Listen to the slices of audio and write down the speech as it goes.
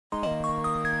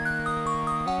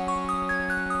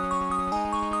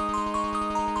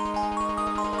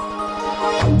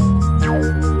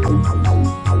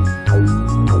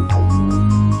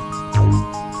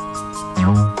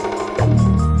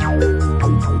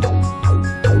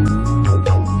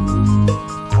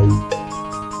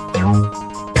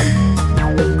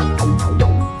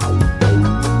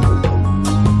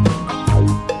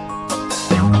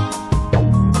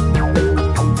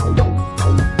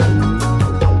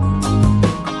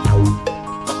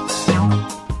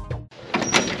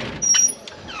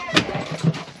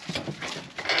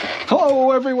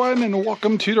everyone, and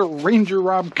welcome to the Ranger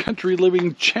Rob Country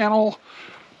Living channel,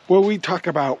 where we talk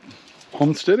about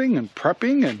homesteading and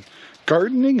prepping and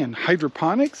gardening and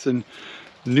hydroponics and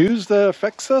news that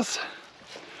affects us.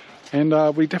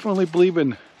 And we definitely believe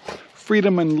in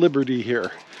freedom and liberty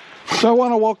here. So I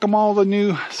want to welcome all the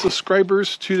new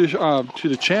subscribers to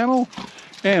the channel,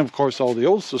 and of course all the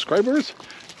old subscribers.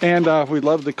 And we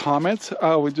love the comments.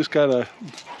 We just got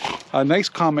a nice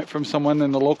comment from someone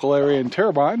in the local area in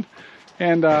Terrebonne,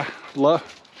 and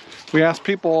we asked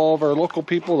people, all of our local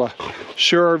people, to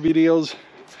share our videos,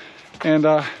 and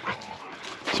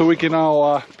so we can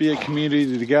all be a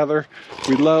community together.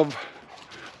 We love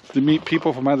to meet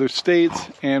people from other states,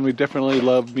 and we definitely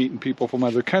love meeting people from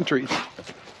other countries.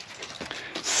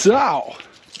 So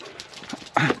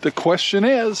the question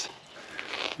is,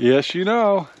 yes, you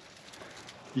know,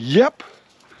 yep,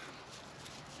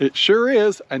 it sure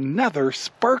is another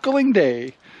sparkling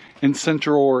day in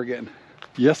Central Oregon.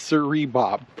 Yes, sirree,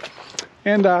 Bob.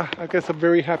 And I got some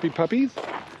very happy puppies.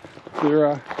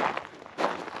 They're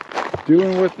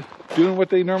doing what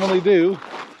they normally do,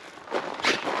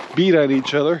 beat at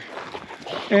each other.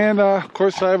 And of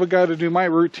course, I've got to do my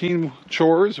routine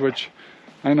chores, which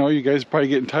I know you guys are probably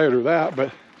getting tired of that,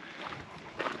 but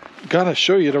gotta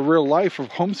show you the real life of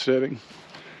homesteading.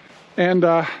 And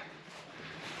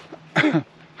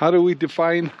how do we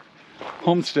define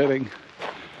homesteading?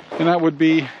 And that would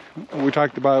be, we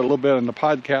talked about it a little bit on the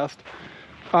podcast,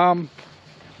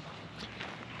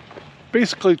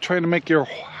 basically trying to make your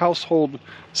household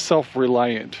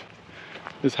self-reliant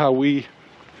is how we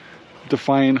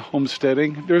define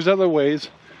homesteading. There's other ways.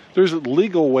 There's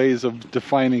legal ways of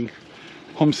defining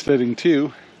homesteading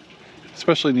too,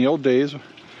 especially in the old days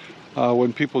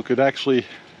when people could actually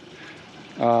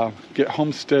get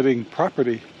homesteading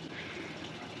property.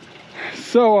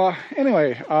 So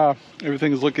anyway,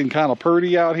 everything's looking kind of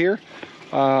pretty out here.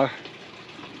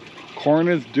 Corn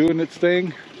is doing its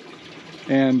thing,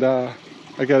 and I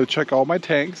got to check all my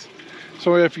tanks.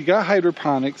 So if you got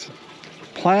hydroponics,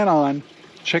 plan on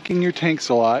checking your tanks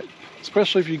a lot,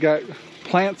 especially if you got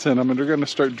plants in them and they're going to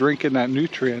start drinking that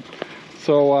nutrient.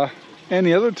 So and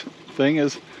the other thing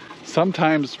is,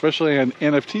 sometimes, especially on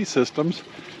NFT systems,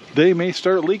 they may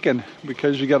start leaking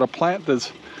because you got a plant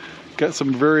that's got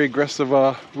some very aggressive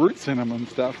roots in them and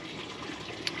stuff.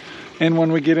 And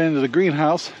when we get into the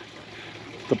greenhouse,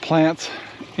 the plants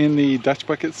in the Dutch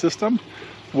bucket system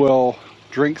will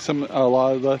drink a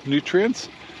lot of the nutrients.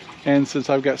 And since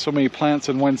I've got so many plants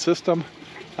in one system,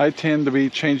 I tend to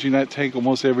be changing that tank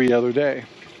almost every other day,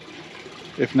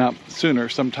 if not sooner.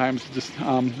 Sometimes just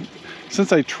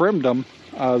since I trimmed them,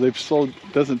 they've still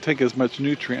doesn't take as much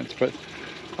nutrients. But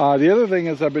the other thing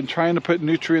is, I've been trying to put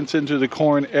nutrients into the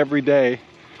corn every day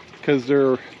because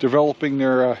they're developing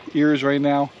their ears right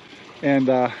now, and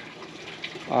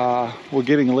we're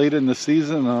getting late in the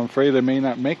season, and I'm afraid they may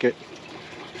not make it.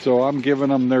 So I'm giving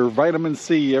them their vitamin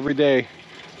C every day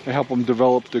to help them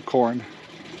develop the corn.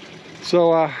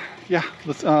 So yeah,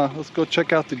 let's go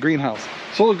check out the greenhouse.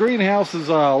 So the greenhouse is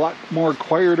a lot more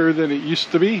quieter than it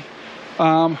used to be.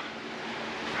 Right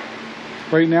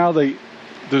now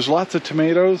there's lots of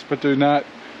tomatoes, but they're not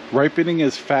ripening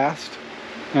as fast,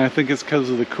 and I think it's because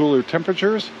of the cooler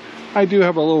temperatures. I do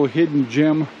have a little hidden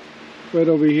gem right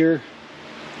over here,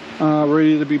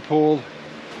 ready to be pulled.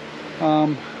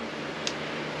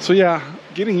 So yeah,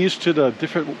 getting used to the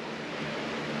different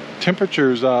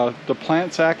temperatures. The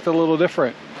plants act a little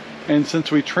different, and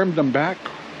since we trimmed them back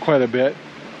quite a bit,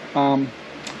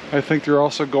 I think they're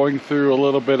also going through a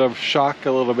little bit of shock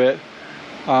a little bit,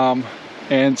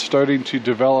 and starting to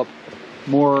develop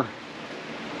more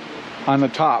on the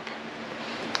top,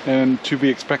 and to be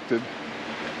expected.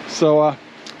 So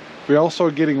we're also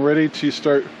getting ready to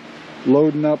start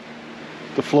loading up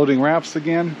the floating rafts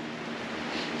again,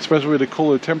 especially with the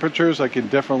cooler temperatures. I can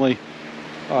definitely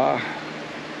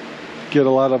get a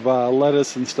lot of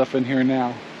lettuce and stuff in here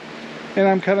now. And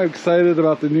I'm kind of excited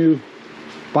about the new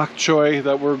bok choy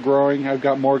that we're growing. I've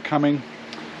got more coming.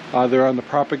 They're on the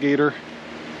propagator.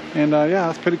 And yeah,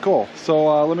 that's pretty cool.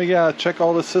 So let me check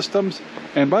all the systems.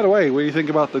 And by the way, what do you think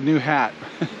about the new hat?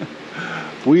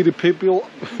 we the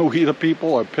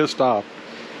people are pissed off.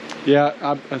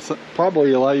 Yeah,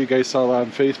 probably a lot of you guys saw that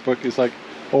on Facebook. It's like,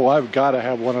 oh, I've got to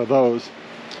have one of those.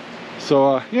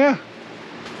 So yeah,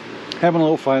 having a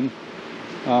little fun.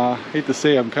 Hate to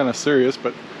say I'm kind of serious,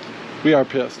 but we are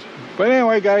pissed. But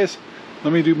anyway, guys,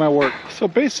 let me do my work. So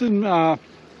based on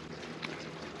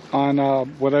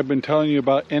what I've been telling you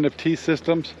about NFT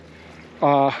systems,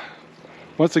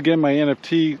 once again my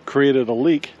NFT created a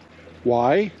leak.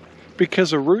 Why?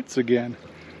 Because of roots again.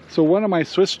 So one of my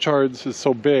Swiss chards is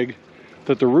so big,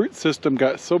 that the root system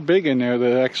got so big in there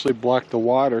that it actually blocked the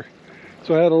water.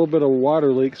 So I had a little bit of a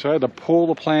water leak, so I had to pull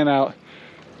the plant out,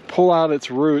 pull out its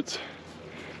roots,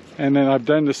 and then I've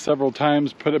done this several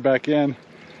times, put it back in,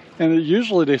 and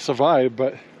usually they survive,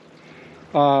 but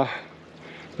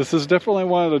this is definitely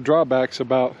one of the drawbacks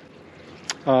about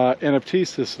NFT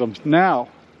systems. Now,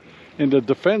 in the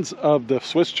defense of the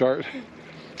Swiss chart,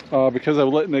 because I've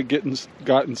letting it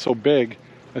gotten so big,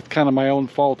 it's kind of my own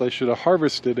fault. I should have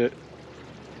harvested it.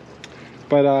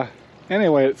 But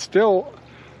anyway, it's still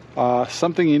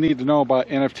something you need to know about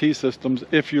NFT systems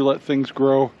if you let things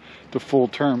grow to full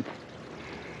term.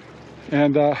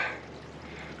 And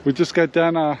we just got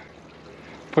done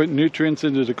putting nutrients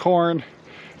into the corn.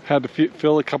 Had to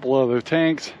fill a couple other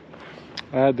tanks.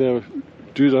 I had to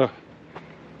do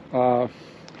the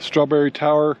strawberry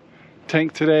tower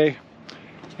tank today.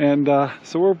 And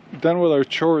so we're done with our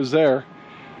chores there.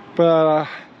 But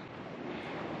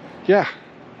yeah,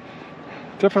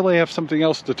 definitely have something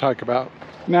else to talk about.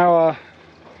 Now,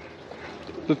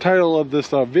 the title of this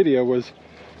video was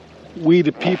 "We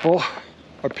the People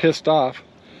Are Pissed Off."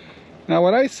 Now,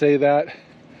 when I say that,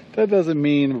 that doesn't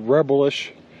mean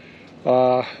rebellish,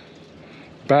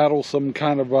 battlesome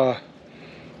kind of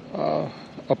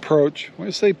approach. When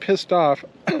I say pissed off,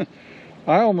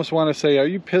 I almost want to say, are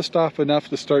you pissed off enough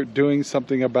to start doing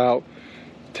something about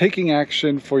taking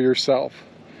action for yourself,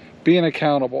 being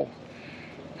accountable?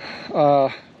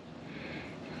 The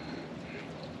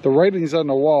writing's on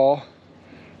the wall.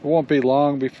 It won't be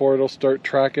long before it'll start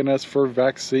tracking us for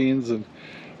vaccines and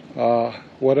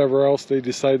whatever else they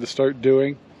decide to start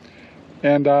doing.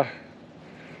 And I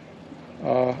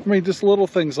mean, just little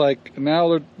things like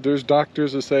now there's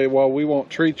doctors that say, well, we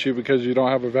won't treat you because you don't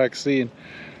have a vaccine.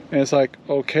 And it's like,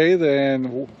 okay,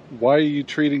 then why are you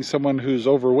treating someone who's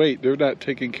overweight? They're not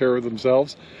taking care of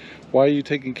themselves. Why are you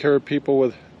taking care of people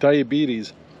with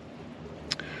diabetes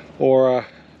or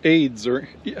AIDS or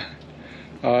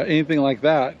anything like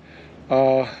that,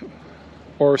 or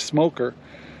a smoker?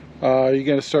 You're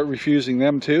going to start refusing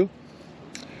them too?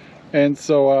 And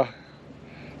so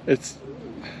it's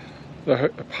the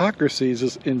hypocrisy is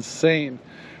just insane.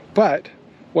 But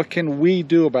what can we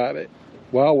do about it?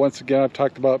 Well, once again, I've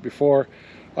talked about it before.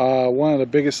 One of the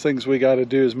biggest things we got to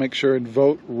do is make sure and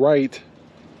vote right.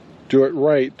 Do it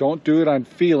right. Don't do it on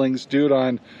feelings. Do it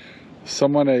on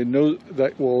someone I know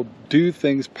that will do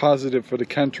things positive for the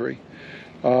country.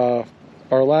 Our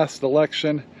last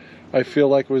election, I feel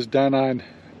like, was done on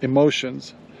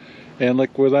emotions, and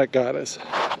look where that got us.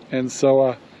 And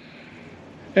so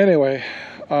anyway,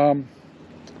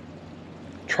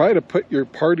 try to put your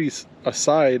parties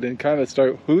aside and kind of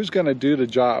start who's going to do the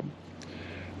job.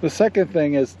 The second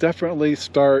thing is definitely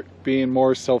start being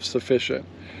more self-sufficient.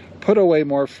 Put away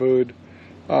more food.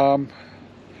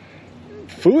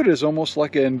 Food is almost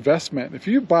like an investment. If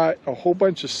you bought a whole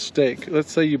bunch of steak,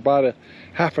 let's say you bought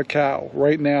half a cow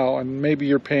right now, and maybe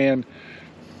you're paying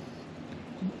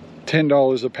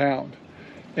 $10 a pound,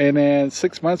 and then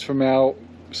 6 months from now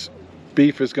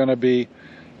beef is going to be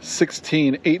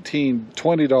 $16, $18,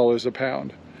 $20 a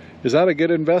pound. Is that a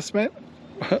good investment?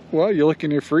 Well, you look in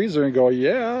your freezer and go,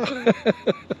 yeah.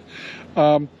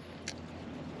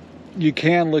 You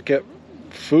can look at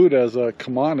food as a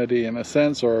commodity in a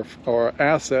sense, or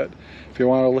asset, if you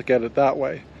want to look at it that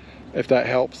way, if that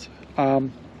helps.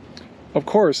 Of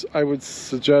course, I would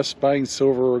suggest buying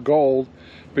silver or gold,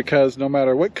 because no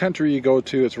matter what country you go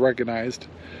to, it's recognized,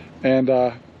 and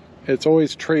it's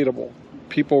always tradable.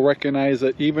 People recognize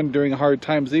that even during hard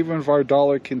times, even if our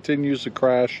dollar continues to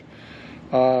crash,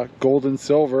 gold and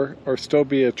silver are still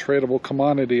be a tradable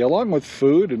commodity, along with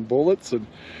food and bullets and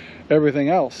everything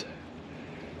else.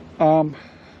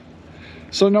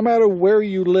 So no matter where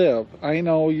you live, I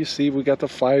know you see we got the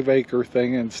 5-acre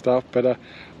thing and stuff, but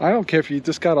I don't care if you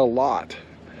just got a lot.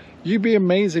 You'd be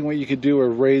amazing what you could do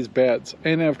with raised beds.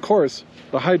 And of course,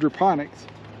 the hydroponics.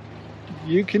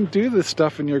 You can do this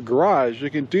stuff in your garage. You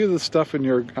can do this stuff in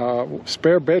your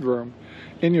spare bedroom,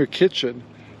 in your kitchen.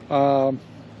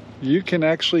 You can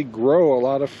actually grow a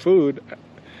lot of food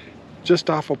just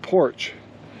off a porch.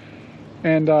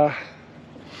 And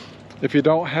if you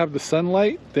don't have the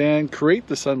sunlight, then create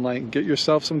the sunlight and get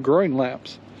yourself some growing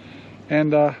lamps.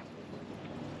 And you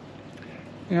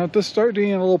know, just start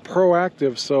being a little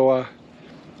proactive. So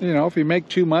you know, if you make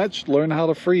too much, learn how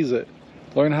to freeze it.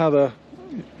 Learn how to.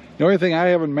 The only thing I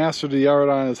haven't mastered the art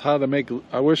on is how to make.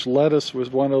 I wish lettuce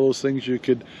was one of those things you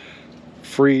could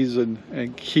freeze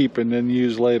and keep and then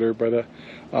use later. But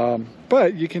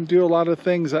you can do a lot of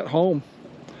things at home.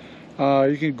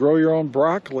 You can grow your own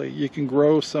broccoli. You can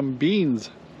grow some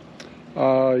beans.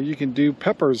 You can do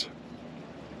peppers.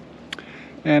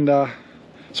 And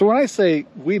So when I say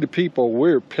we the people,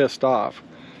 we're pissed off.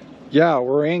 Yeah,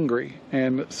 we're angry.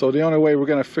 And so the only way we're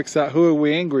going to fix that, who are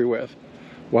we angry with?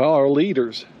 Well, our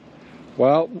leaders.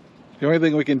 Well, the only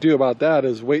thing we can do about that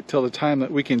is wait till the time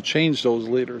that we can change those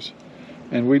leaders.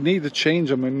 And we need to change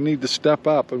them, and we need to step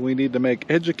up, and we need to make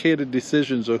educated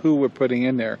decisions of who we're putting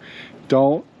in there.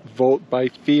 Don't vote by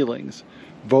feelings.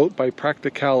 Vote by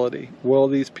practicality. Will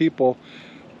these people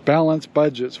balance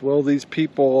budgets? Will these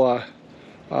people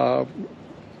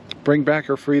bring back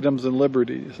our freedoms and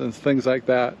liberties and things like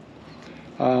that?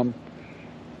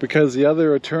 Because the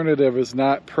other alternative is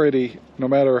not pretty, no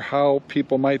matter how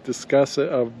people might discuss it,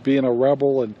 of being a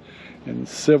rebel and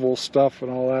civil stuff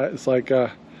and all that. It's like,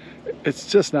 it's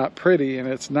just not pretty, and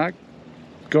it's not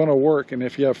going to work. And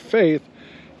if you have faith,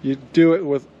 you do it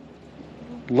with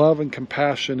love and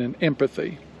compassion and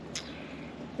empathy.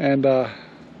 And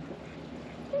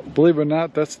believe it or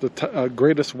not, that's the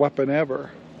greatest weapon ever,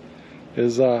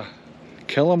 is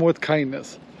kill them with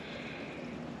kindness.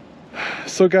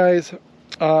 So guys,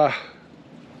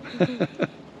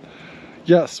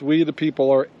 yes, we the people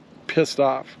are pissed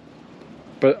off,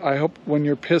 but I hope when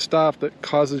you're pissed off, that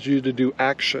causes you to do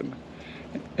action,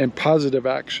 and positive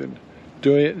action.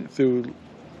 Do it through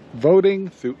voting,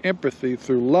 through empathy,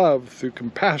 through love, through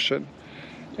compassion.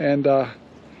 And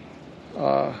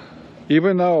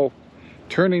even though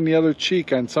turning the other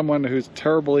cheek on someone who's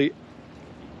terribly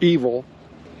evil,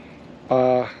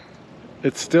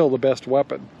 it's still the best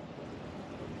weapon.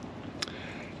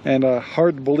 And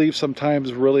hard to believe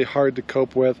sometimes, really hard to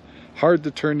cope with, hard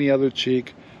to turn the other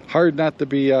cheek, hard not to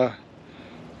be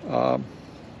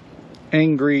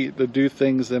angry to do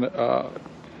things that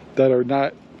are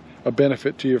not a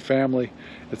benefit to your family.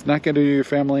 It's not going to do your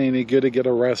family any good to get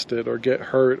arrested or get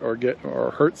hurt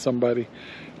or hurt somebody.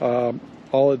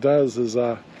 All it does is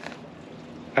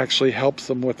actually helps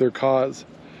them with their cause.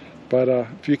 But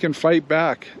if you can fight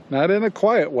back, not in a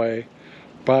quiet way,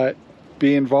 but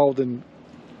be involved in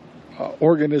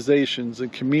organizations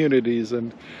and communities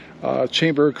and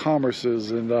chamber of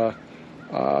commerces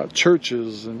and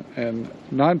churches and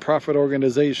nonprofit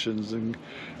organizations, and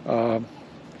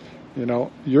you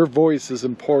know, your voice is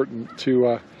important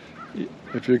to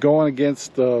if you're going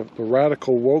against the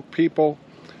radical woke people,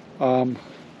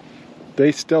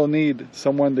 they still need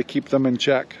someone to keep them in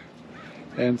check.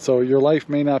 And so your life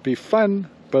may not be fun,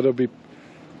 but it'll be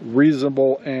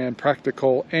reasonable and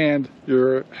practical, and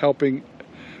you're helping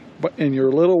but in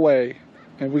your little way.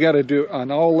 And we got to do it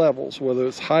on all levels, whether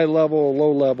it's high level or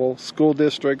low level, school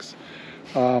districts,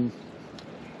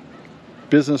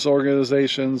 business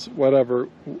organizations, whatever.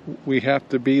 We have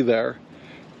to be there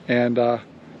and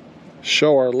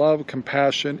show our love,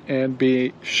 compassion, and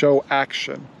show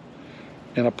action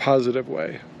in a positive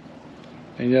way.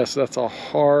 And yes, that's a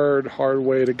hard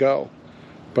way to go,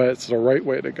 but it's the right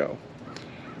way to go.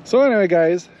 So anyway,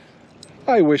 guys,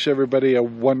 I wish everybody a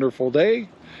wonderful day.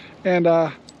 And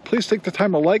please take the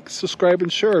time to like, subscribe,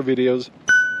 and share our videos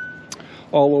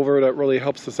all over. That really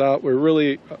helps us out. We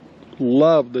really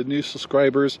love the new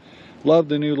subscribers, love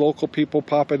the new local people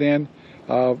popping in.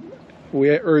 We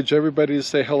urge everybody to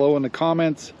say hello in the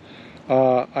comments.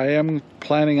 I am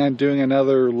planning on doing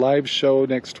another live show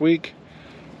next week,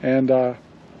 and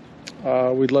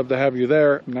we'd love to have you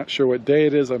there. I'm not sure what day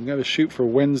it is. I'm going to shoot for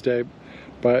Wednesday,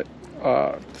 but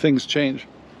things change.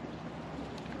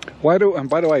 By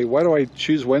the way, why do I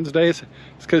choose Wednesdays?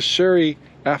 It's because Sherry,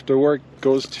 after work,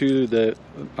 goes to the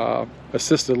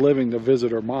assisted living to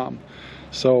visit her mom.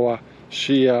 So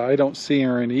I don't see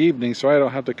her in the evening, so I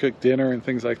don't have to cook dinner and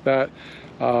things like that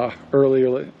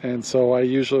earlier. And so I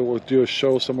usually will do a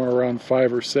show somewhere around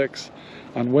 5 or 6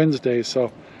 on Wednesdays.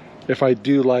 So if I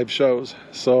do live shows,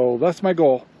 so that's my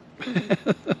goal.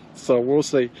 So we'll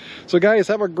see. So guys,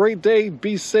 have a great day.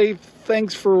 Be safe.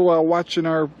 Thanks for watching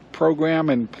our program,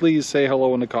 and please say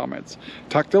hello in the comments.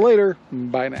 Talk to you later.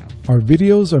 Bye now. Our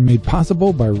videos are made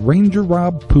possible by Ranger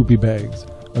Rob Poopy Bags,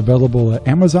 available at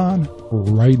Amazon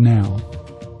right now.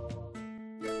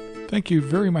 Thank you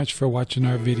very much for watching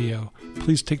our video.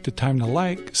 Please take the time to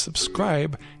like,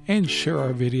 subscribe, and share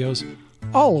our videos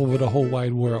all over the whole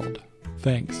wide world.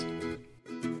 Thanks.